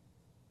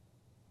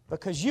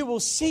 Because you will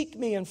seek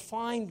me and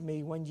find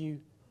me when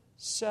you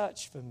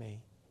search for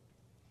me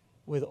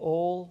with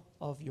all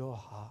of your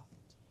heart.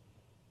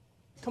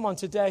 Come on,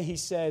 today He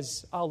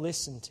says, I'll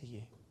listen to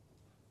you.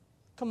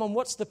 Come on,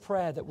 what's the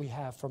prayer that we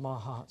have from our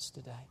hearts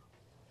today?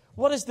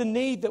 What is the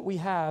need that we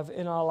have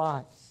in our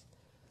life?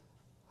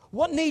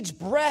 What needs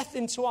breath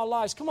into our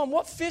lives? Come on,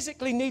 what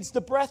physically needs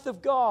the breath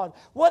of God?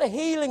 What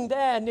healing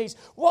there needs?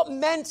 What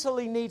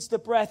mentally needs the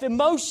breath?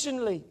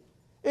 Emotionally,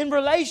 in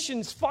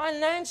relations,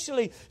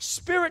 financially,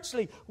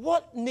 spiritually.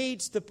 What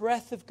needs the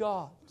breath of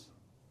God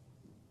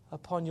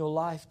upon your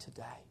life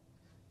today?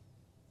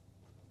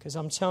 Because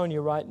I'm telling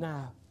you right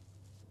now,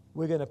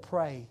 we're going to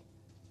pray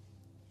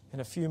in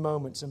a few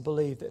moments and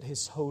believe that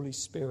His Holy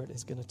Spirit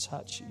is going to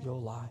touch your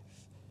life.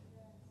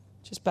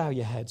 Just bow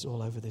your heads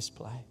all over this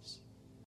place.